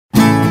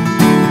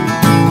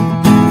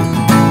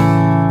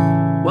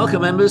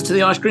Welcome, members, to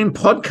the Ice Cream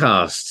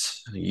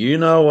Podcast. You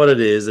know what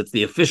it is. It's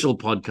the official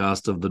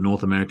podcast of the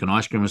North American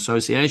Ice Cream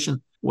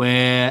Association,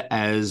 where,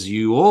 as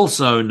you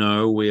also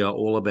know, we are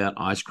all about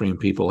ice cream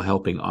people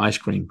helping ice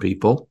cream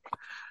people.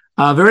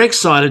 Very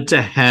excited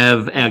to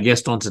have our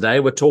guest on today.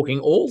 We're talking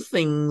all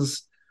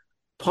things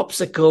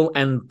popsicle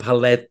and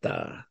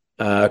paleta.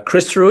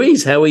 Chris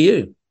Ruiz, how are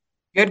you?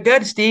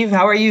 Good, Steve.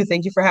 How are you?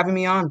 Thank you for having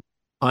me on.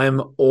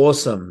 I'm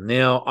awesome.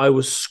 Now, I've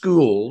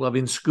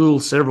been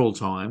schooled several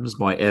times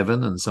by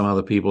Evan and some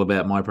other people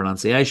about my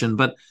pronunciation,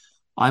 but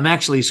I'm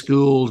actually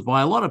schooled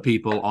by a lot of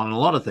people on a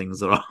lot of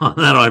things that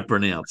I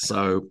pronounce.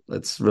 So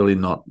it's really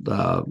not,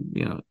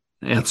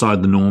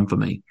 outside the norm for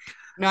me.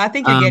 No, I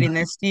think you're Um, getting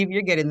there, Steve.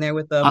 You're getting there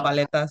with the I,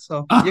 paleta,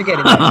 so you're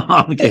getting there.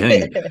 I'm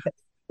getting it.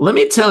 Let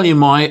me tell you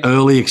my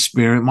early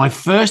experience, my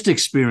first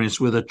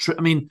experience with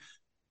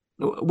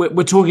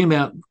we're talking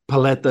about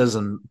paletas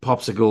and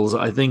popsicles.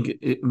 I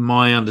think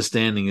my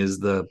understanding is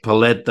the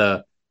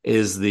paleta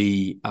is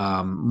the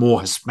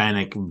more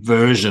Hispanic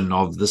version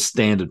of the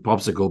standard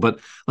popsicle. But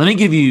let me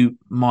give you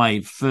my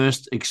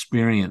first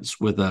experience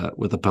with a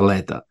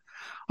paleta.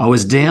 I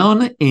was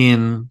down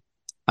in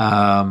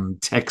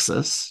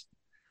Texas,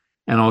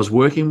 and I was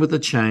working with a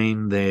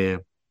chain there,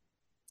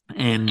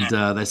 and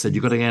they said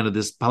you got to go to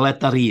this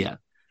paleteria.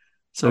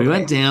 So we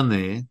went Okay. down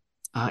there.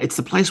 It's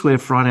the place where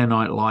Friday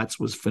Night Lights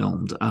was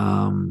filmed.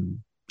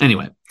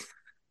 Anyway,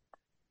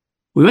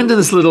 we went to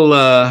this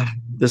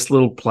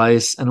little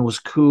place, and it was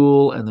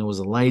cool. And there was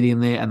a lady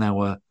in there, and they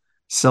were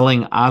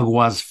selling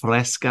aguas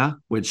fresca,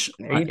 which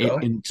There you go.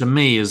 to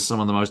me is some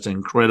of the most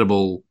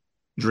incredible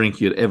drink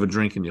you'd ever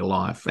drink in your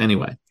life.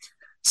 Anyway,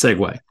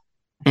 segue.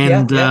 Yeah,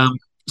 And yeah.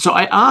 so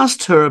I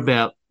asked her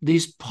about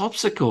these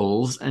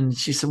popsicles, and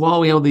she said, "Well,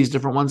 we have these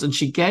different ones," and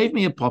she gave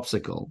me a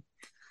popsicle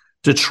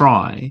to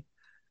try,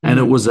 and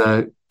it Hmm. was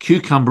a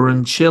cucumber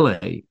and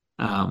chili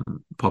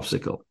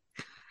popsicle.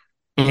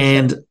 Okay.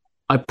 And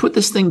I put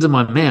this thing to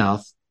my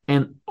mouth,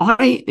 and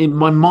in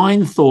my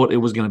mind, thought it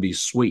was going to be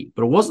sweet,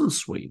 but it wasn't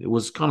sweet. It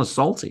was kind of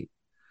salty,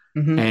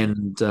 Hmm.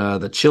 and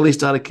the chili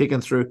started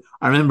kicking through.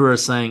 I remember her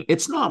saying,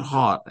 "It's not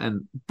hot,"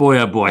 and boy,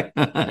 oh boy,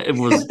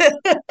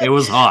 it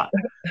was hot.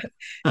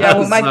 Yeah,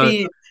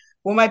 So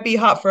what might be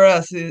hot for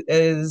us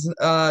is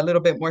a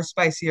little bit more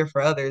spicier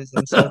for others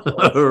and so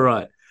forth. So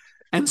right.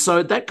 And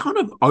so that kind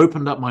of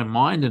opened up my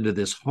mind into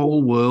this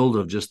whole world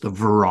of just the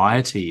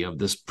variety of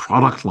this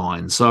product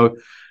line. So,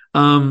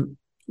 um,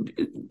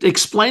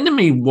 explain to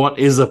me, what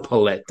is a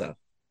paleta?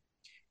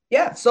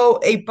 yeah, so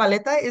a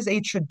paleta is a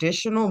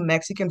traditional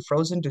Mexican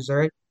frozen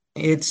dessert.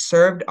 It's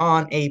served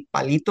on a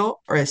palito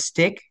or a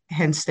stick,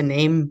 hence the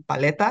name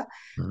paleta.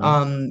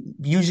 Mhm.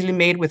 Usually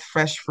made with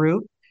fresh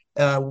fruit,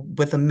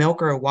 with a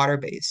milk or a water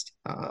based.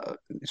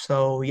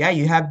 So yeah,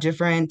 you have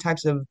different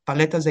types of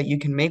paletas that you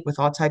can make with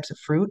all types of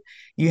fruit.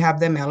 You have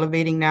them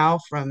elevating now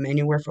from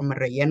anywhere from a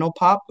relleno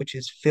pop, which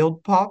is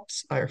filled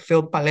pops or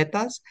filled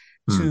paletas,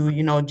 Hmm.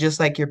 to just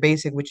like your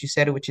basic, which you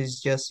said, which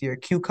is just your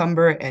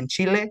cucumber and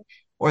chile,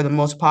 or the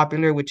most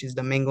popular, which is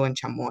the mango and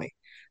chamoy.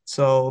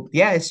 So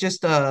yeah, it's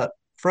just a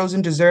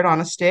frozen dessert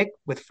on a stick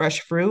with fresh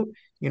fruit,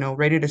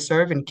 ready to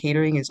serve, and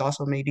catering is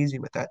also made easy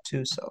with that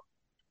too. So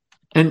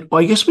And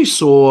I guess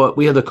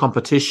we had a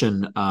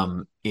competition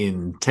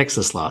in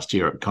Texas last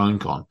year at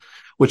ConeCon,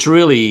 which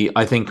really,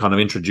 I think, kind of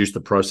introduced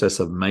the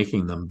process of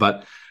making them. But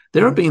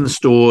there have mhm. been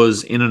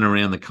stores in and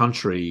around the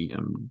country,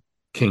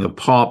 King of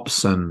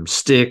Pops and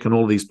Stick, and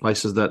all these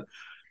places that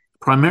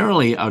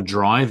primarily are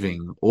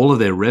driving all of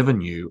their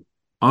revenue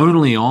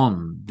only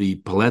on the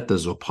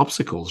paletas or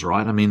popsicles,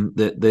 right? I mean,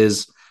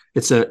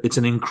 it's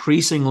an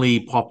increasingly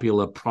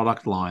popular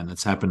product line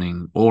that's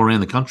happening all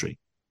around the country.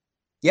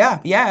 Yeah.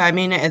 I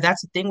mean,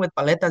 that's the thing with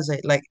paletas.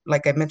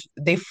 Like I mentioned,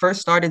 they first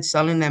started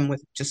selling them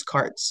with just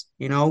carts.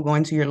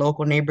 Going to your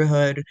local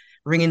neighborhood,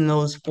 ringing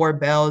those four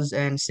bells,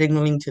 and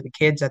signaling to the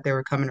kids that they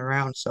were coming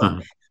around. So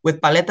Uh,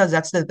 with paletas,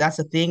 that's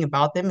the thing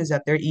about them, is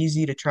that they're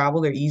easy to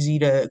travel. They're easy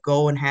to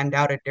go and hand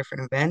out at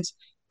different events.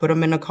 Put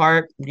them in a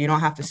cart. You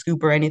don't have to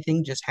scoop or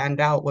anything. Just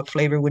hand out what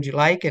flavor would you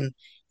like, and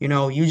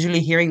usually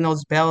hearing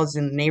those bells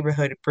in the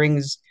neighborhood, it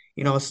brings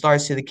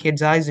stars to the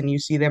kids' eyes, and you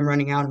see them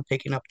running out and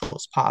picking up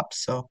those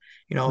pops. So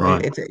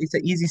right. it's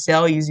an easy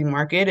sell, easy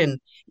market, and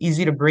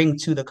easy to bring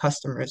to the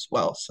customer as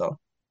well. So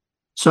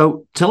So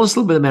tell us a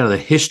little bit about the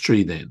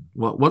history then.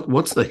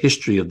 What's the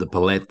history of the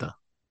paleta?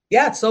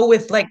 yeah, so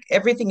with like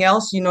everything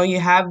else, you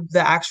have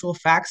the actual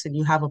facts and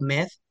you have a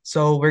myth.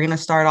 So we're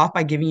gonna start off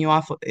by giving you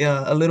off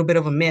a little bit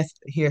of a myth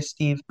here,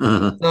 Steve.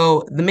 So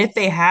the myth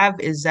they have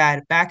is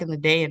that back in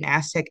the day, an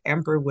Aztec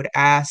emperor would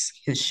ask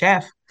his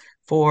chef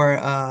for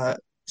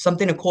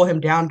something to cool him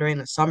down during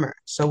the summer.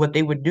 So what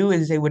they would do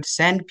is they would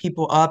send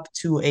people up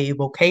to a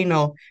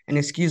volcano, and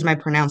excuse my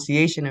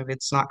pronunciation if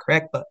it's not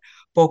correct, but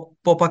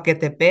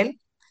Popocatépetl.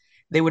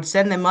 They would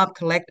send them up,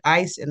 collect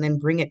ice, and then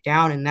bring it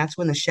down. And that's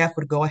when the chef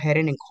would go ahead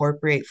and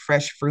incorporate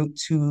fresh fruit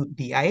to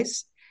the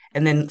ice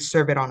and then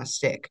serve it on a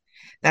stick.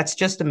 That's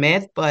just a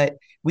myth, but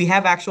we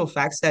have actual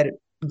facts that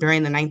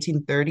during the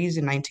 1930s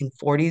and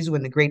 1940s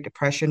when the Great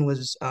Depression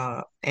was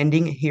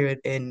ending here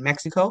in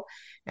Mexico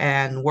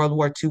and World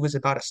War II was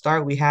about to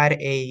start. We had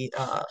a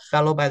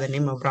fellow by the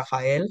name of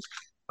Rafael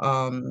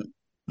um,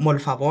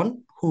 Molfavon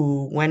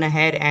who went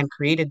ahead and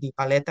created the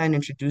paleta and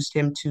introduced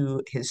him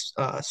to his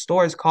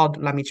stores called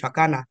La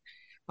Michoacana,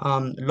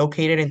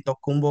 located in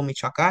Tocumbo,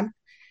 Michoacan.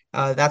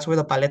 That's where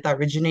the paleta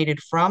originated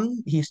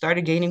from. He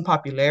started gaining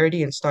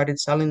popularity and started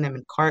selling them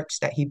in carts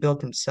that he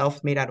built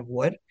himself made out of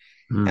wood.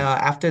 Mm,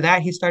 After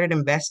that, he started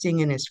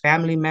investing in his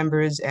family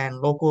members and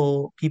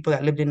local people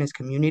that lived in his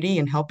community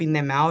and helping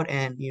them out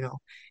and,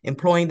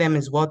 employing them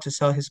as well to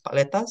sell his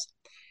paletas.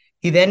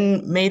 He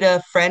then made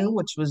a friend,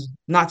 which was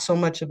not so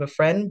much of a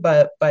friend,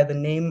 but by the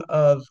name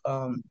of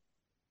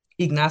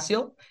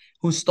Ignacio,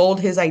 who stole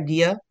his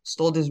idea,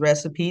 stole his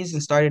recipes,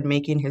 and started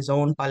making his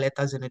own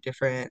paletas in a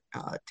different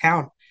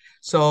town.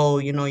 So,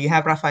 you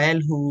have Rafael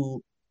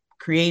who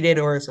created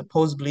or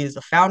supposedly is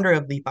the founder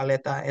of the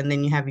paleta, and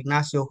then you have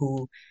Ignacio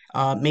who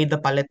made the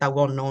paleta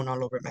well known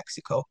all over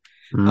Mexico.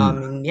 mm.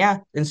 And yeah,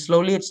 and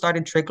slowly it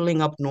started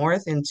trickling up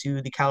north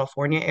into the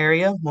California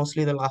area,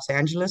 mostly the Los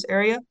Angeles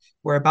area,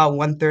 where about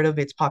one third of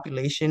its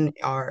population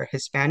are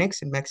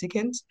Hispanics and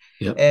Mexicans.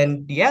 Yep.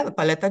 And yeah, the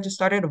paleta just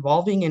started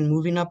evolving and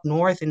moving up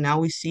north, and now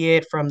we see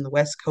it from the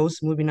West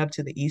Coast moving up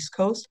to the East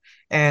Coast.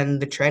 And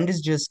the trend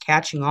is just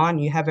catching on.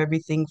 You have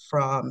everything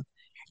from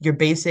your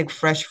basic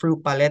fresh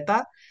fruit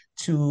paleta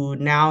to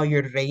now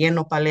your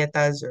relleno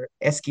paletas or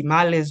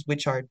esquimales,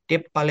 which are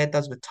dipped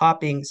paletas with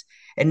toppings,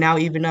 and now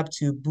even up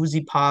to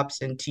boozy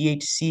pops and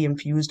THC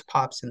infused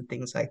pops and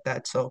things like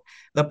that. So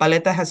the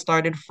paleta has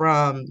started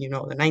from, the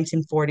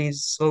 1940s,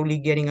 slowly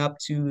getting up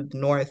to the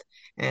north,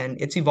 and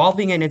it's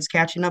evolving and it's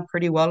catching up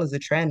pretty well as a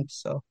trend.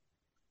 So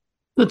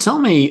But tell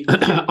me,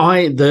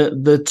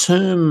 the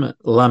term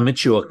La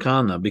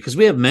Michoacana, because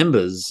we have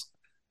members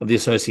of the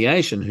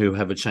association who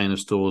have a chain of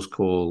stores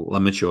called La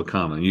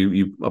Michoacana. You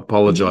mhm.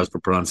 apologize for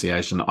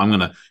pronunciation. I'm going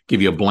to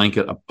give you a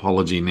blanket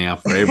apology now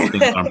for everything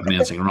that I'm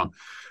pronouncing wrong.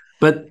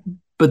 But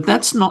but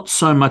that's not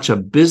so much a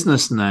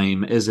business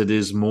name as it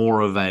is more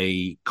of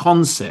a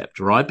concept,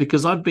 right?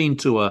 Because I've been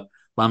to a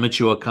La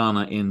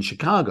Michoacana in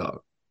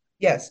Chicago.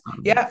 Yes. Um,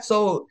 Yeah.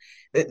 So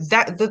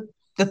that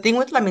the thing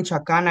with La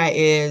Michoacana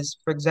is,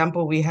 for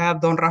example, we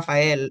have Don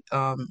Rafael,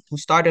 who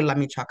started La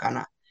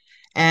Michoacana.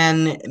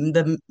 And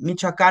the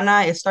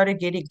Michoacana, it started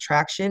getting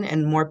traction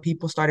and more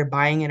people started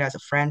buying it as a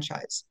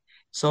franchise.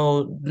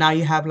 So now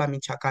you have La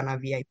Michoacana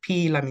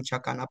VIP, La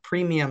Michoacana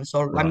Premium.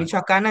 So La right.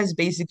 Michoacana is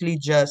basically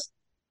just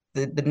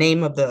the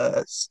name of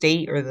the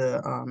state or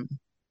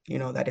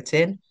that it's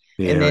in.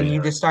 The And then area.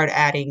 you just start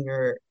adding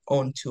your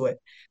own to it.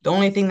 The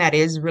only thing that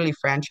is really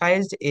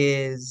franchised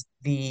is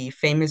the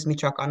famous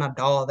Michoacana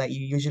doll that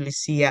you usually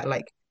see at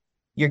like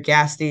your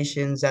gas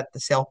stations at the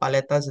sell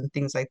paletas and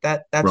things like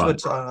that. That's Right.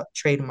 what's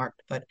trademarked.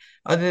 But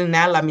other than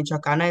that, La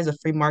Michoacana is a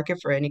free market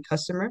for any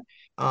customer.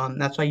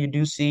 That's why you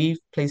do see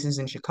places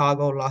in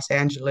Chicago, Los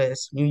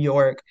Angeles, New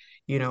York,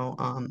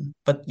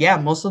 but yeah,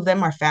 most of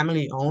them are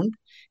family owned.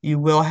 You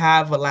will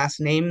have a last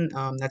name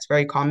that's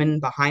very common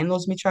behind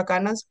those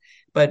Michoacanas.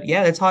 But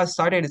yeah, that's how it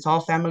started. It's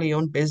all family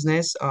owned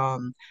business.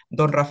 Don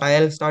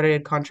Rafael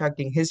started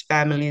contracting his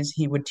families.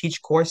 He would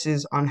teach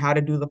courses on how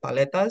to do the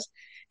paletas.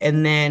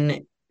 And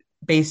then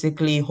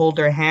basically hold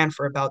their hand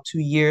for about 2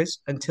 years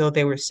until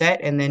they were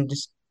set, and then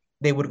just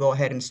they would go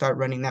ahead and start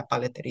running that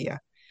paleteria.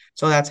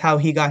 So that's how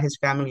he got his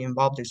family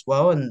involved as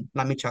well, and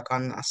La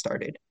Michoacana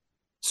started.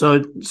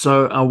 So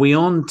are we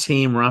on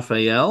Team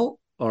Raphael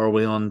or are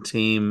we on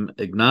Team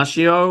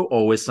Ignacio,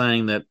 or we're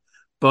saying that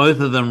both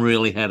of them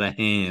really had a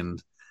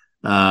hand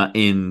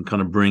in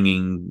kind of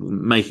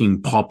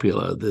making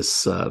popular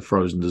this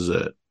frozen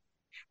dessert?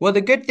 Well,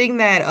 the good thing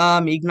that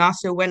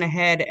Ignacio went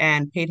ahead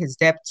and paid his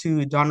debt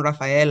to Don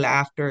Rafael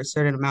after a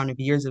certain amount of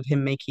years of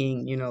him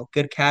making,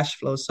 good cash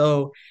flow.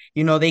 So,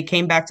 they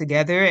came back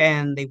together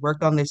and they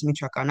worked on this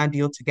Michoacana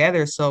deal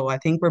together. So I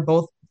think we're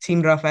both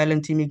Team Rafael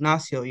and Team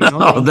Ignacio,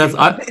 Oh, thank that's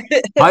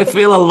you. I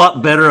feel a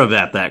lot better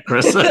about that,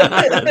 Chris. To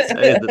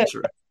tell you the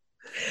truth.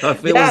 I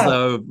feel as Yeah,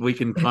 though we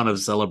can kind of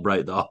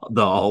celebrate the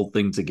whole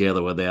thing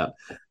together without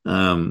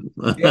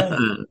yeah.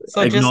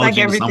 So just like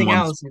acknowledging everything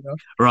someone's else,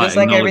 right, just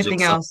like acknowledging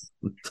everything else,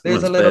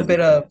 there's a someone's little bad bit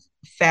behavior. of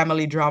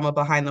family drama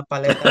behind the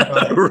paleta,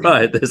 but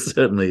Right, there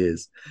certainly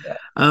is.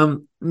 yeah.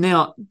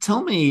 Now,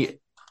 tell me,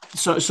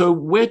 so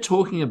we're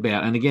talking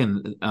about, and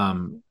again,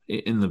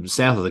 in the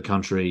south of the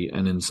country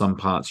and in some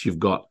parts, you've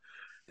got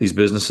these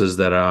businesses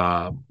that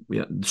are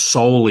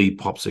solely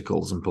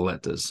popsicles and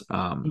palettas.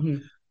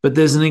 Mhm. But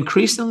there's an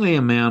increasingly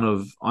amount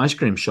of ice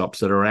cream shops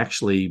that are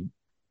actually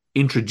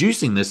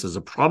introducing this as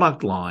a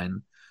product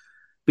line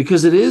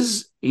because it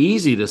is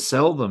easy to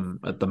sell them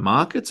at the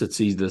markets. It's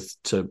easy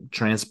to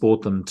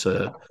transport them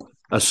to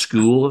a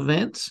school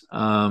event.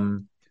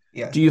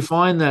 Yeah. Do you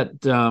find that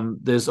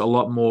there's a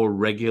lot more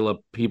regular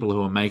people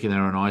who are making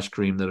their own ice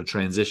cream that are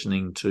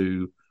transitioning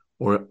to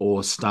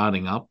or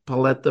starting up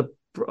palette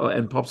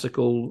and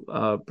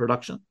popsicle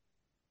production?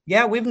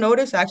 Yeah, we've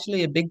noticed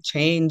actually a big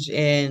change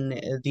in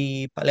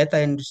the paleta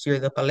industry or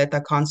the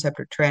paleta concept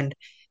or trend.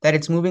 that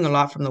it's moving a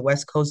lot from the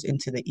West Coast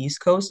into the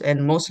East Coast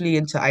and mostly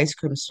into ice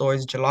cream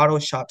stores,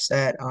 gelato shops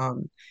that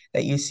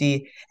you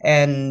see.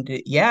 And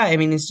yeah, I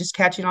mean, it's just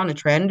catching on a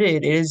trend.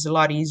 It is a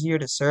lot easier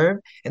to serve.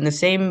 And the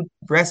same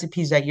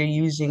recipes that you're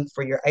using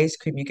for your ice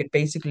cream, you could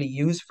basically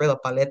use for the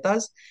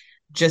paletas,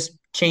 just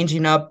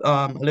changing up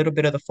a little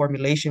bit of the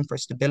formulation for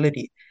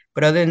stability.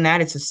 But other than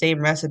that, it's the same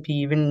recipe.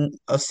 Even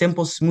a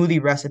simple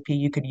smoothie recipe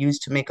you could use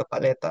to make a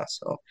paleta.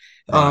 So,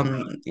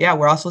 Right. yeah,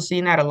 we're also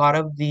seeing that a lot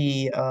of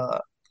the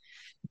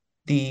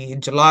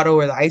gelato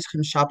or the ice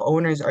cream shop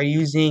owners are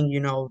using,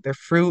 their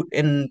fruit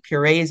and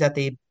purees that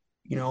they,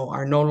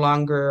 are no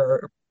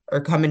longer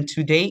are coming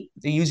to date.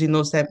 They're using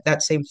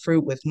that same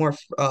fruit with more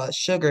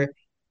sugar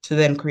to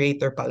then create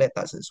their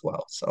paletas as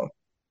well. So,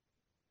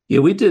 Yeah,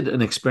 we did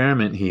an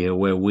experiment here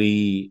where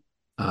we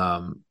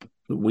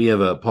have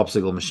a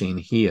popsicle machine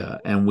here,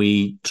 and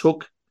we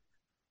took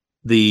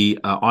the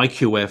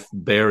IQF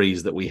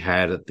berries that we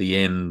had at the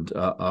end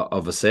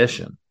of a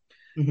session.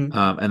 mhm,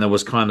 And there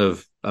was kind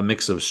of a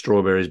mix of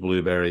strawberries,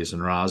 blueberries,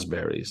 and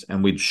raspberries.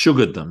 And we'd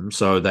sugared them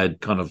so they'd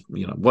kind of,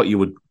 what you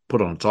would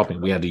put on a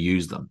topping, we had to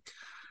use them.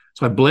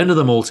 So I blended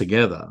them all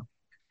together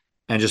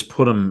and just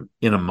put them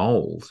in a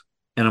mold.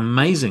 And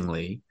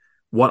amazingly,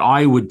 what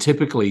I would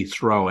typically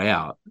throw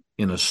out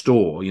in a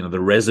store, the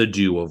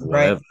residue of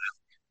right.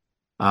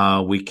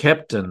 whatever, we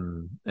kept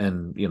and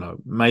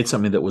made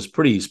something that was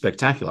pretty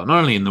spectacular, not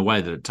only in the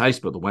way that it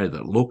tasted, but the way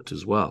that it looked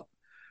as well.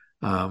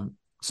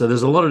 So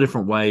there's a lot of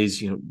different ways,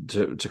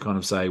 to kind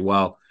of say,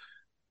 well,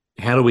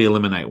 how do we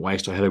eliminate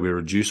waste or how do we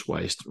reduce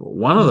waste?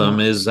 One of them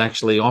Mhm. is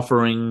actually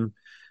offering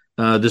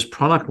this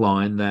product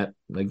line that,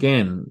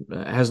 again,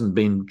 hasn't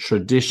been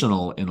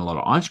traditional in a lot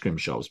of ice cream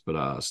shops,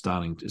 but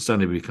starting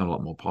to become a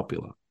lot more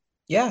popular.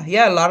 Yeah,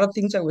 yeah, a lot of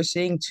things that we're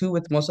seeing too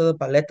with most of the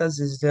paletas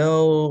is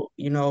they'll,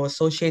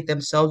 associate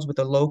themselves with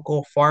a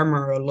local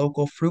farmer or a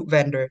local fruit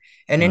vendor.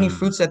 And any Mm,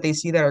 fruits that they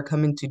see that are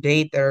coming to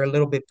date that are a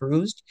little bit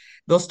bruised,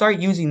 they'll start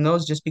using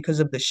those just because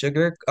of the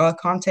sugar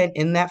content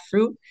in that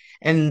fruit.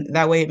 And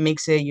that way it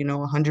makes it,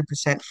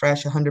 100%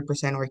 fresh,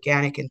 100%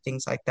 organic and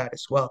things like that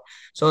as well.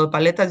 So the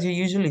paletas,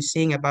 you're usually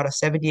seeing about a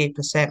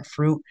 78%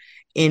 fruit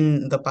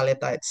in the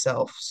paleta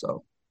itself.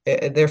 So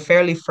they're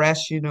fairly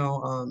fresh, we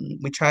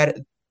try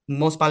to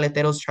most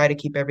paleteros try to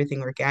keep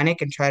everything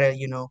organic and try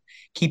to,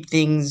 keep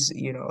things,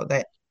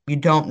 that you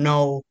don't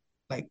know.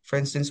 Like for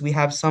instance, we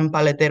have some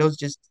paleteros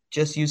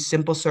just use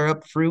simple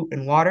syrup, fruit,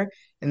 and water,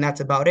 and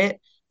that's about it.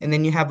 And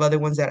then you have other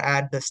ones that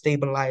add the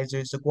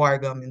stabilizers, the guar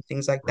gum, and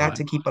things like that right,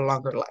 to keep a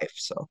longer life.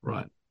 So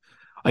right.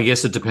 I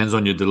guess it depends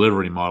on your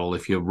delivery model.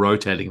 If you're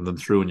rotating them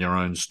through in your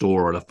own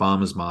store at a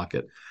farmer's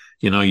market,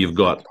 you've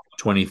got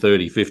 20,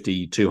 30,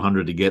 50,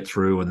 200 to get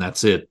through, and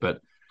that's it.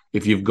 But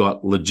if you've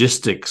got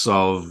logistics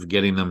of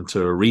getting them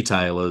to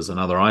retailers and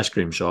other ice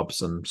cream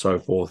shops and so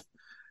forth,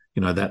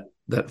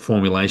 that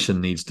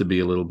formulation needs to be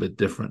a little bit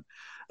different.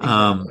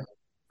 Um,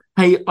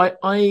 exactly. hey,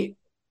 I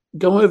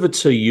go over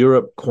to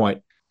Europe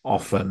quite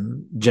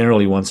often,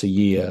 generally once a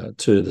year,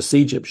 to the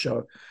Egypt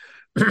show.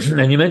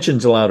 And you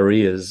mentioned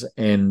gelaterias,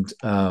 and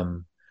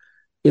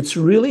it's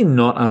really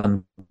not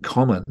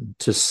uncommon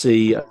to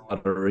see a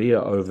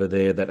gelateria over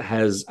there that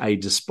has a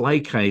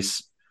display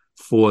case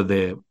for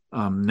their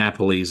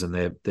Napolis and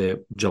their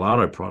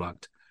gelato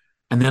product,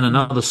 and then Mhm.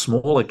 another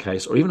smaller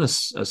case, or even a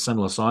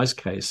similar size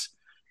case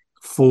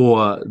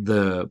for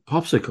the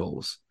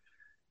popsicles.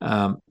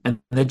 And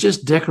they're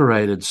just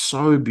decorated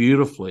so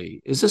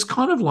beautifully. Is this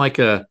kind of like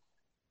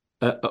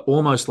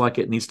almost like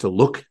it needs to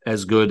look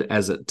as good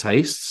as it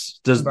tastes?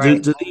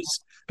 Right. Do these?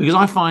 Because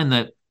I find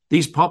that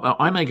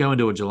I may go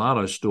into a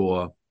gelato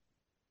store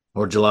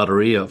or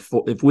gelateria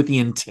with the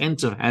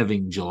intent of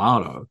having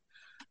gelato,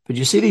 but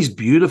you see these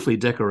beautifully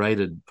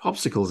decorated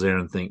popsicles there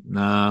and think,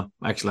 nah,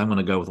 actually, I'm going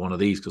to go with one of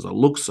these because it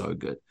looks so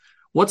good.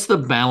 What's the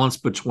balance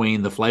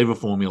between the flavor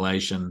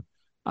formulation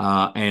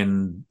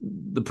and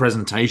the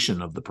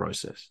presentation of the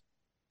process?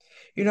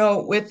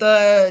 With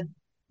a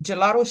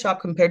gelato shop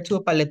compared to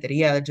a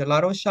paleteria, a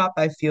gelato shop,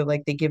 I feel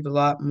like they give a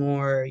lot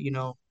more,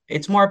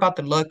 it's more about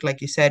the look.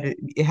 Like you said,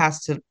 it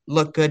has to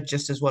look good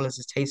just as well as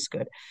it tastes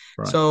good.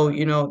 Right. So,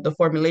 the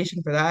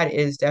formulation for that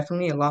is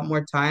definitely a lot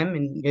more time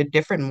and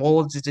different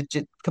molds. It's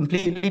a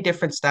completely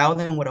different style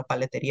than what a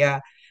paleteria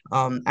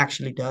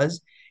actually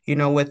does.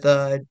 With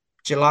a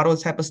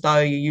gelato type of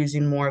style, you're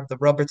using more of the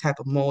rubber type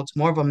of molds,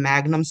 more of a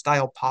magnum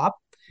style pop,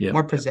 Yep.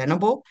 more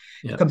presentable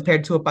Yep.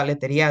 compared to a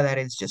paleteria that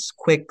is just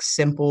quick,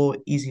 simple,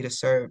 easy to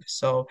serve.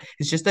 So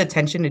it's just the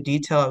attention to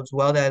detail as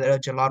well that a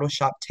gelato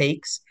shop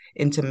takes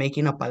into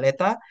making a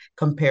paleta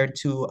compared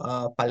to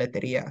a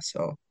paleteria.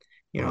 So,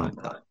 Right.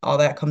 all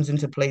that comes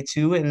into play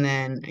too. And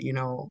then,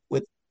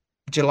 with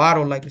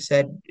gelato, like I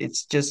said,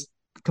 it's just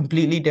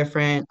completely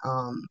different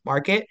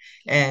market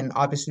and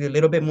obviously a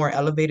little bit more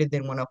elevated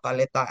than what a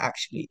paleta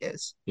actually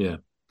is. Yeah.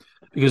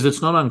 Because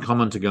it's not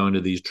uncommon to go into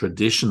these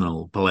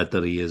traditional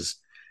paleterias,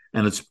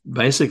 and it's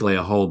basically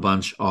a whole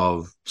bunch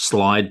of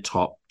slide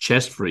top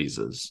chest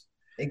freezers.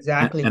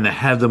 Exactly. and to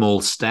have them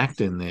all stacked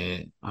in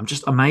there, I'm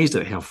just amazed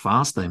at how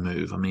fast they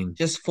move. I mean,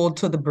 Just full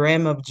to the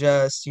brim of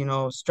just,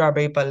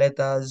 strawberry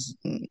paletas.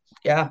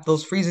 Yeah,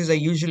 those freezers are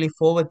usually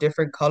full with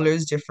different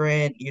colors,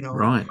 different,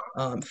 right.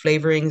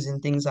 flavorings and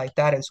things like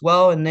that as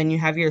well. And then you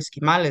have your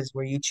esquimales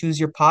where you choose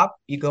your pop,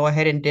 you go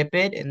ahead and dip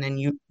it, and then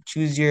you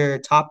choose your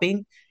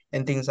topping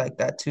and things like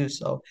that too.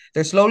 So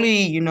they're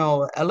slowly,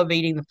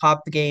 elevating the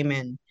pop game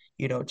and,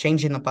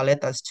 changing the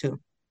paletas too.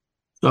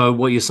 So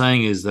what you're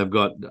saying is they've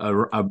got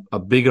a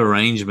big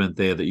arrangement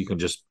there that you can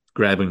just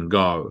grab and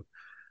go,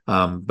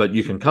 but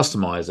you can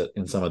customize it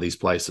in some of these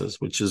places,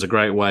 which is a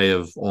great way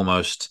of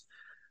almost,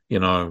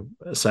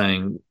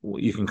 saying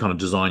you can kind of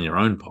design your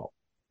own pop.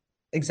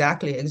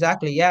 Exactly,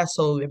 exactly. Yeah.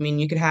 So, I mean,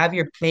 you could have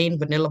your plain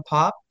vanilla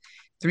pop,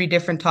 three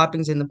different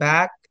toppings in the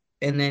back,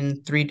 and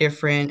then three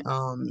different,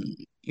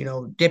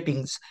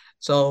 dippings.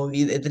 So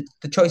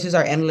the choices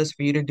are endless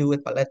for you to do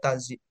with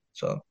paletas.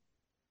 So,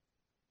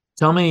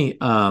 Tell me,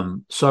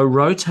 so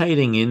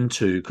rotating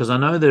into, because I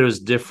know there is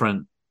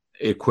different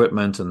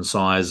equipment and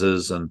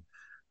sizes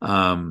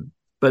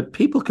but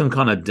people can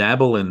kind of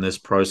dabble in this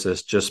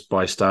process just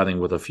by starting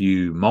with a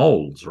few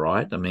molds,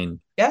 right? I mean,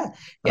 yeah,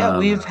 yeah,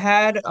 we've um,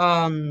 had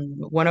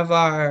one of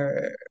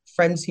our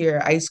friends here,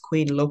 Ice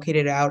Queen,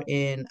 located out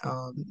in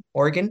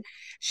Oregon.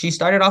 She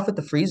started off with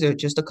the freezer,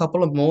 just a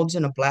couple of molds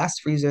in a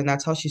blast freezer, and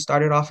that's how she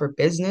started off her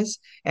business.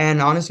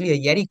 And honestly, a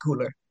Yeti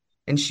cooler.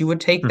 And she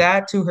would take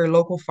that to her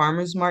local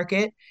farmers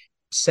market,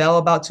 sell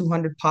about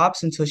 200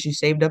 pops until she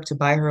saved up to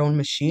buy her own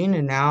machine.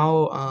 And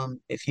now,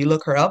 if you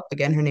look her up,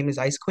 again, her name is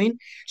Ice Queen.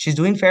 She's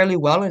doing fairly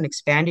well and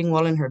expanding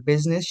well in her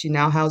business. She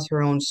now has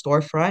her own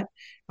storefront.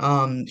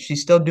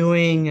 She's still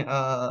doing,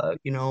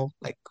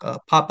 like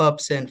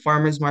pop-ups and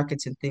farmers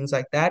markets and things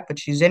like that, but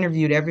she's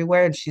interviewed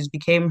everywhere and she's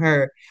became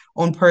her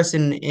own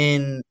person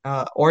in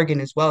Oregon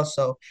as well.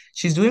 So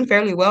she's doing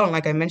fairly well. And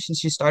like I mentioned,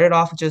 she started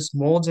off with just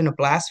molds in a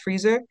blast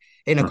freezer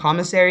in a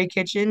commissary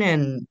kitchen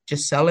and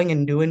just selling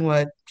and doing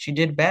what she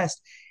did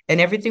best. And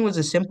everything was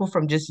as simple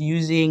from just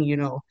using,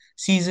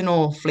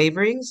 seasonal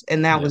flavorings,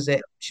 and that yeah. was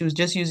it. She was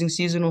just using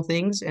seasonal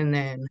things, and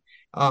then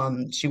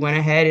she went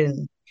ahead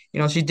and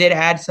she did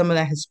add some of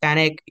that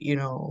Hispanic,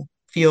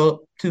 feel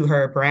to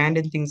her brand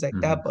and things like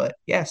that. Mhm. But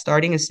yeah,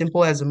 starting as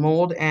simple as a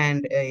mold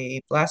and a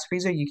blast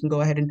freezer, you can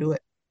go ahead and do it.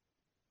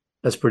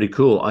 That's pretty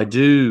cool. I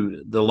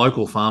do the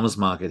local farmers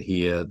market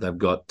here. They've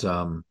got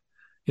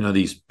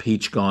these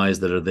peach guys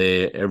that are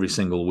there every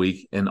single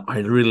week, and I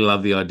really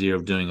love the idea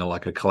of doing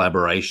like a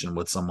collaboration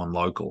with someone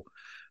local,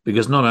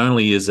 because not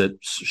only is it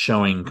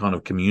showing kind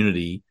of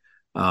community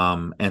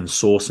and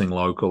sourcing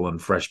local and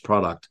fresh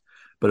product,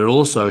 but it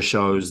also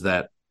shows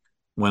that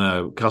when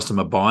a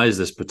customer buys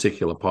this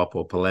particular pop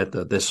or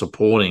paleta, they're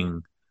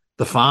supporting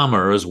the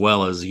farmer as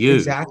well as you.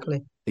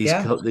 Exactly. these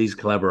Yeah. these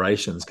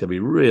collaborations can be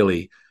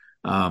really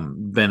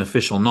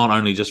beneficial, not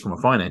only just from a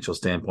financial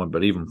standpoint,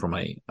 but even from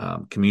a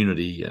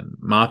community and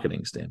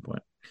marketing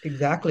standpoint.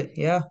 Exactly.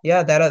 Yeah.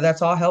 Yeah.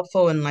 That's all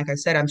helpful. And like I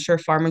said, I'm sure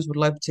farmers would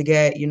love to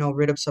get,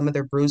 rid of some of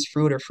their bruised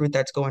fruit or fruit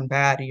that's going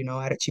bad,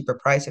 at a cheaper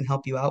price and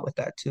help you out with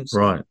that too. So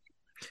Right.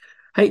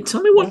 Hey,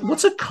 tell me yeah.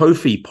 what's a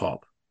Kofi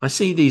pop? I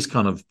see these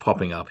kind of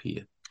popping up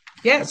here.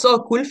 Yeah, so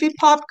a kulfi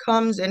pop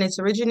comes and it's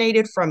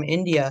originated from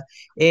India.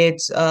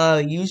 It's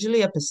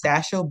usually a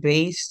pistachio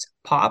based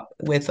pop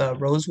with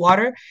rose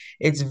water.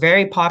 It's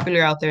very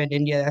popular out there in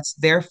India. That's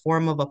their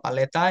form of a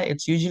paleta.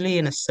 It's usually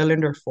in a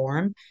cylinder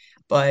form,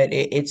 but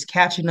it's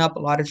catching up a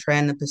lot of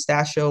trend. The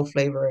pistachio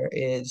flavor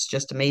is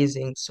just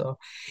amazing. So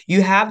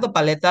you have the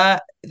paleta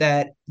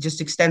that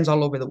just extends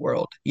all over the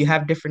world. You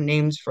have different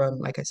names from,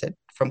 like I said,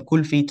 from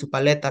kulfi to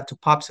paleta to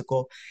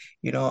popsicle.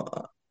 You know,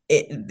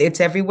 it's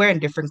everywhere in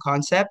different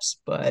concepts,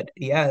 but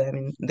yeah, I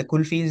mean the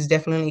kulfi is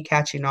definitely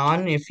catching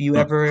on. If you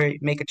Huh. ever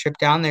make a trip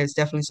down there, it's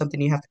definitely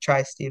something you have to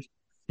try, Steve.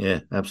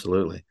 Yeah,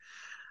 absolutely.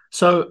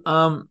 So,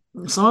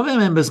 some of our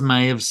members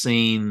may have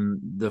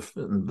seen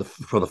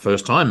for the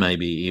first time,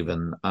 maybe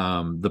even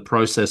the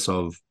process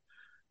of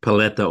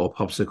paleta or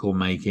popsicle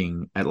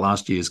making at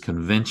last year's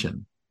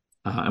convention.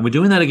 And we're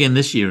doing that again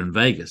this year in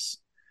Vegas,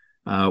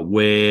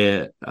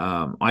 where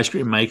ice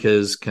cream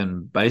makers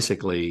can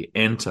basically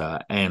enter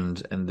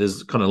and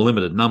there's kind of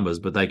limited numbers,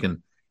 but they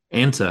can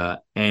enter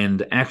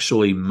and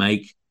actually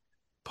make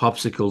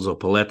popsicles or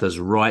paletas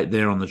right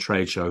there on the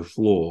trade show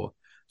floor.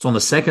 It's on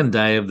the second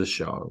day of the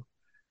show.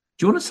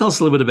 Do you want to tell us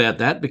a little bit about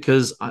that?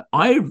 Because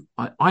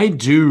I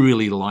do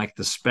really like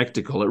the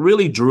spectacle. It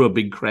really drew a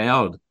big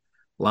crowd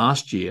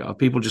last year of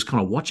people just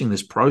kind of watching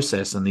this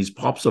process and these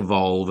pops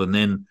evolve and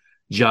then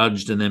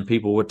judged and then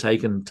people were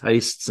taking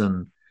tastes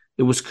and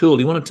it was cool.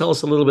 Do you want to tell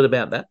us a little bit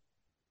about that?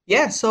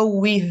 Yeah, so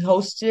we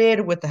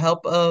hosted with the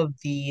help of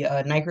the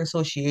Nike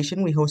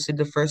Association. We hosted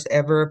the first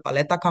ever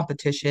paleta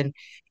competition.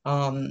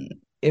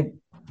 It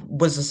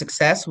was a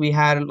success. We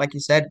had, like you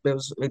said,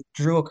 it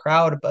drew a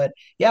crowd. But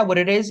yeah, what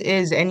it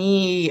is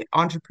any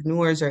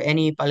entrepreneurs or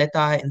any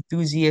paleta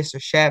enthusiasts or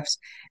chefs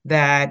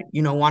that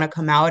want to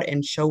come out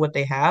and show what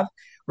they have.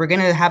 We're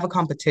gonna have a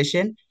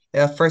competition.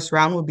 First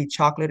round will be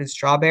chocolate and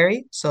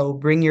strawberry. So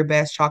bring your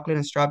best chocolate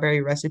and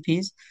strawberry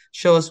recipes.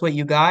 Show us what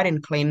you got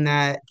and claim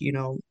that,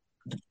 the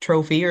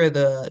trophy or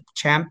the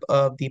champ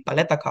of the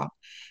paleta comp.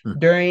 Hmm.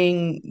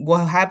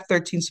 We'll have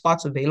 13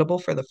 spots available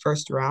for the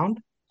first round.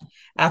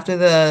 After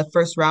the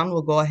first round,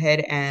 we'll go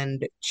ahead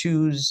and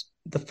choose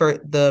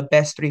the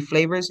best three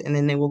flavors, and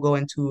then they will go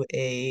into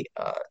a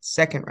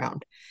second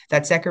round.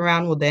 That second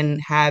round will then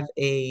have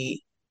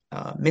a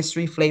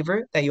mystery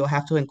flavor that you'll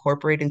have to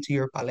incorporate into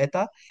your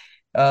paleta.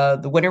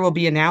 The winner will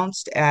be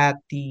announced at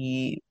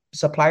the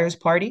suppliers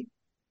party.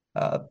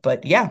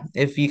 But yeah,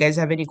 if you guys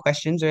have any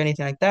questions or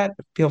anything like that,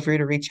 feel free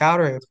to reach out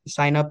or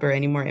sign up, or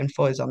any more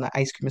info is on the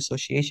Ice Cream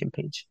Association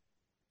page.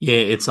 Yeah,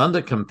 it's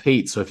under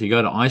compete. So if you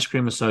go to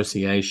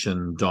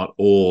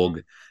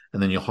icecreamassociation.org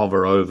and then you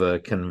hover over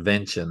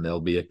convention,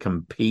 there'll be a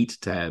compete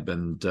tab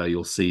and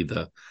you'll see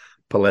the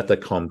Paletta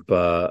comp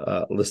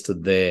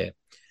listed there.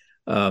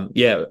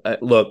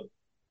 Look,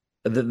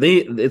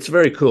 it's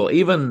very cool.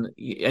 And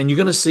you're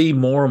going to see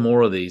more and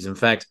more of these. In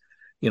fact,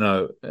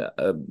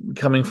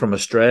 coming from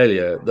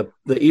Australia,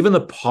 even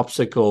the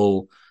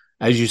popsicle,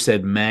 as you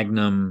said,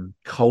 Magnum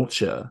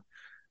culture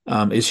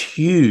is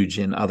huge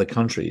in other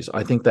countries.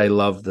 I think they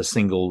love the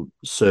single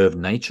serve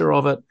nature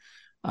of it.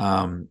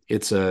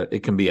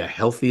 It can be a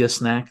healthier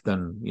snack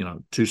than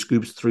 2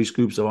 scoops, 3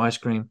 scoops of ice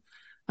cream.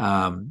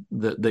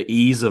 The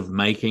ease of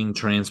making,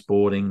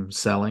 transporting,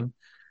 selling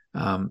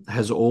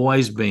has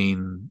always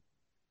been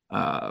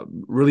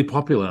really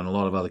popular in a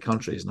lot of other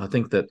countries, and I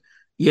think that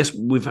yes,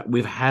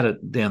 we've had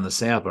it down the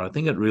south, but I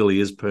think it really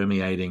is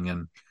permeating.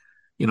 And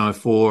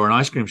for an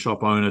ice cream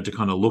shop owner to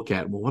kind of look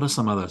at, well, what are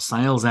some other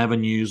sales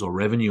avenues or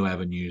revenue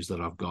avenues that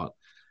I've got?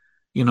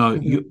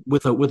 Mhm.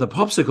 With a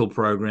popsicle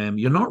program,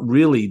 you're not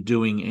really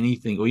doing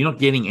anything, or you're not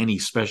getting any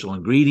special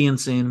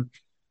ingredients in.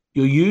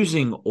 You're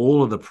using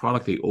all of the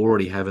product that you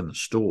already have in the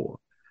store.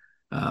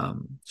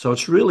 So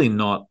it's really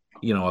not,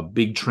 a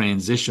big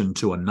transition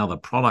to another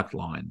product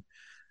line.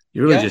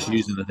 You're really Yeah. just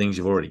using the things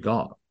you've already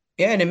got.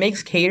 Yeah, and it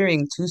makes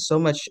catering too so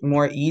much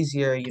more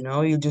easier, you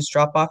know. You just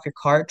drop off your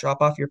cart,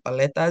 drop off your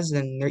paletas,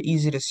 and they're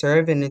easy to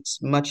serve, and it's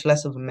much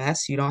less of a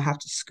mess. You don't have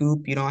to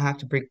scoop, you don't have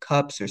to bring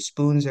cups or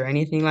spoons or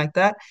anything like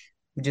that.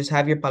 You just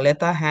have your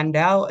paleta hand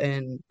out,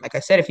 and like I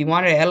said, if you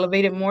wanted to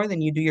elevate it more,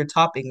 then you do your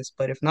toppings,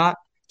 but if not,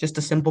 just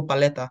a simple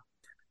paleta.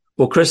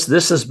 Well, Chris,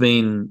 this has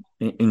been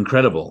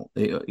incredible.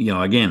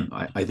 Again,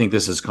 I think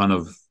this is kind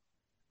of,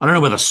 I don't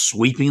know whether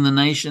sweeping the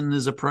nation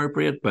is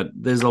appropriate, but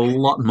there's a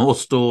lot more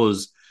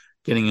stores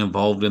getting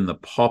involved in the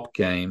pop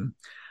game.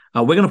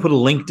 We're going to put a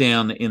link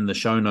down in the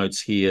show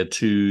notes here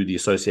to the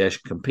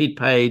Association Compete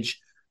page.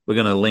 We're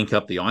going to link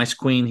up the Ice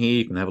Queen here.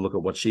 You can have a look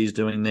at what she's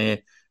doing there.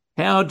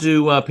 How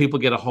do people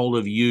get a hold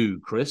of you,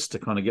 Chris, to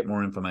kind of get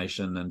more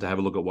information and to have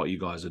a look at what you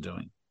guys are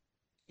doing?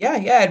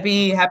 Yeah, I'd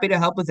be happy to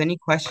help with any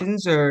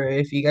questions, or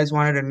if you guys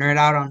wanted to nerd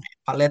out on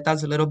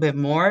paletas a little bit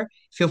more,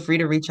 feel free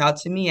to reach out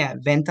to me at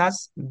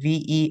ventas,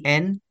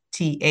 VENTAS,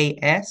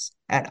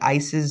 at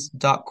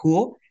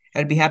ices.cool.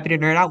 I'd be happy to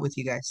nerd out with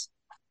you guys.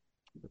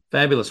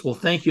 Fabulous. Well,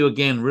 thank you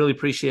again. Really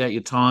appreciate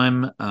your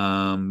time.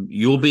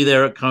 You'll be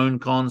there at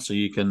ConeCon, so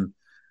you can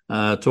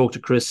talk to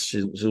Chris.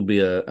 She'll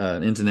be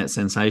an internet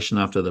sensation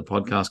after the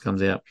podcast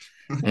comes out.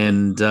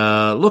 And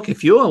look,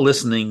 if you're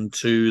listening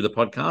to the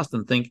podcast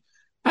and think,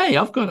 hey,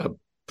 I've got a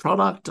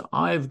product,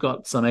 I've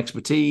got some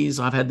expertise,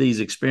 I've had these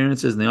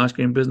experiences in the ice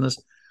cream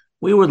business,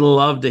 we would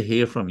love to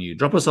hear from you.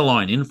 Drop us a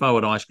line,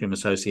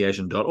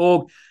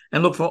 info@icecreamassociation.org,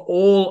 and look for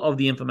all of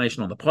the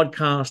information on the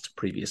podcast,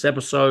 previous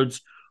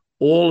episodes,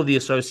 all of the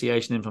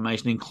association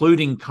information,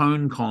 including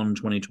ConeCon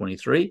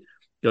 2023.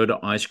 Go to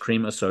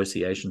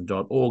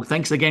icecreamassociation.org.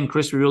 Thanks again,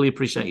 Chris. We really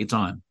appreciate your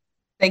time.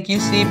 Thank you,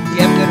 Steve.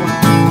 You have a good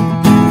one.